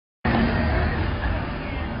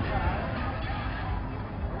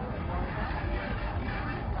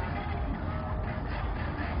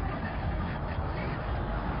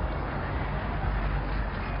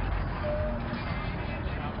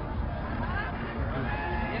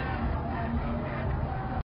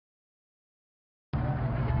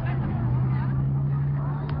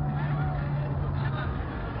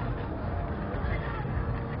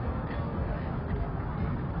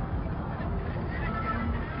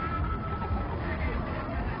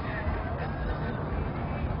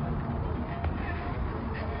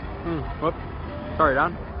Whoop. Sorry,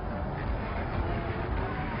 Don.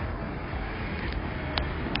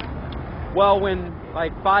 Well, when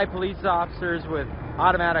like 5 police officers with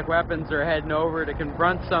automatic weapons are heading over to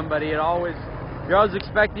confront somebody, you're always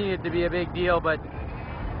expecting it to be a big deal, but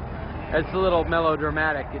it's a little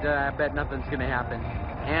melodramatic. I bet nothing's going to happen.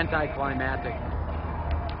 Anticlimactic.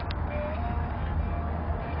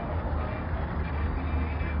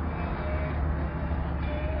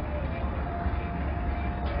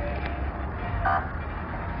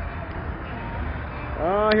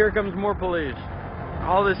 Oh, here comes more police.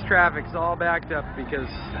 All this traffic's all backed up because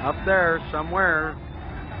up there, somewhere,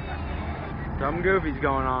 some goofy's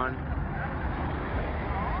going on.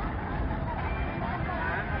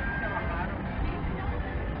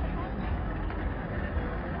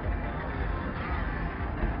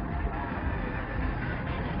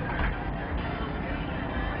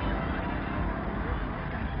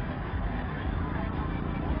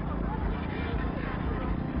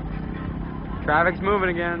 Traffic's moving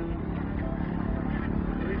again.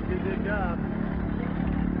 Police did a good job.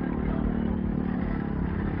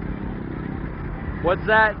 What's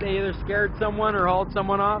that? They either scared someone or hauled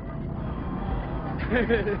someone off?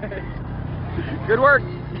 Good work.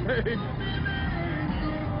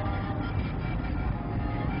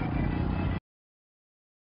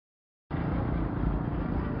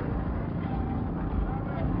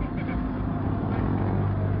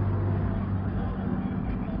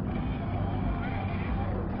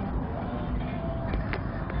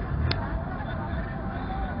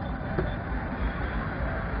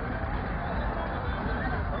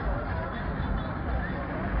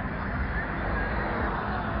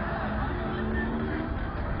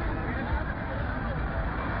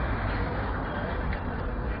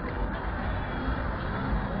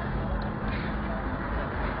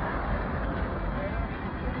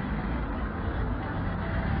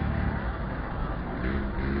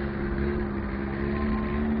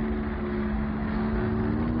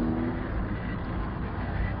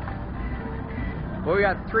 Well, we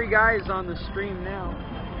got 3 guys on the stream now.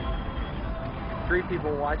 3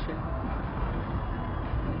 people watching.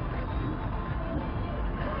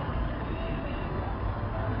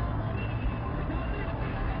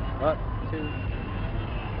 Up, 2.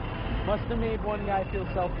 Must have made one guy feel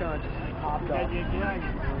self-conscious. Hopped off.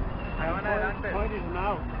 Pointed him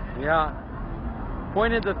out. Yeah.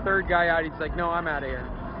 Pointed the 3rd guy out. He's like, no, I'm out of here.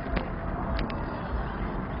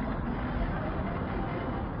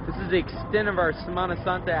 This is the extent of our Semana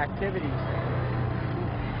Santa activities.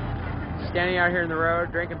 Standing out here in the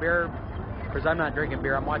road, drinking beer. Of course, I'm not drinking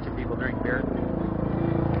beer. I'm watching people drink beer.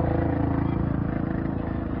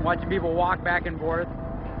 Watching people walk back and forth.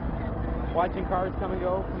 Watching cars come and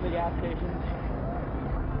go from the gas stations.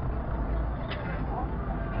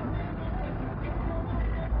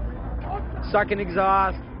 Sucking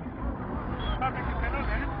exhaust. A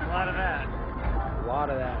lot of that. A lot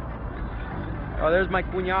of that. Oh, there's my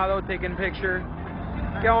cuñado taking a picture.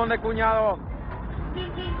 ¿Qué onda, cuñado?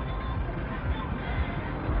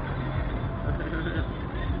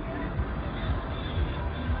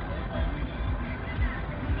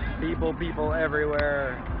 People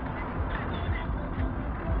everywhere.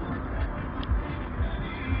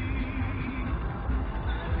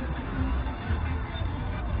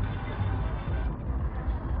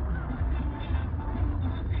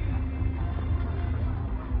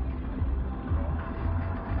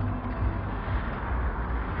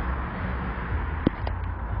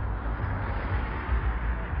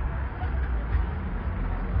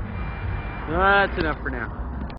 That's enough for now.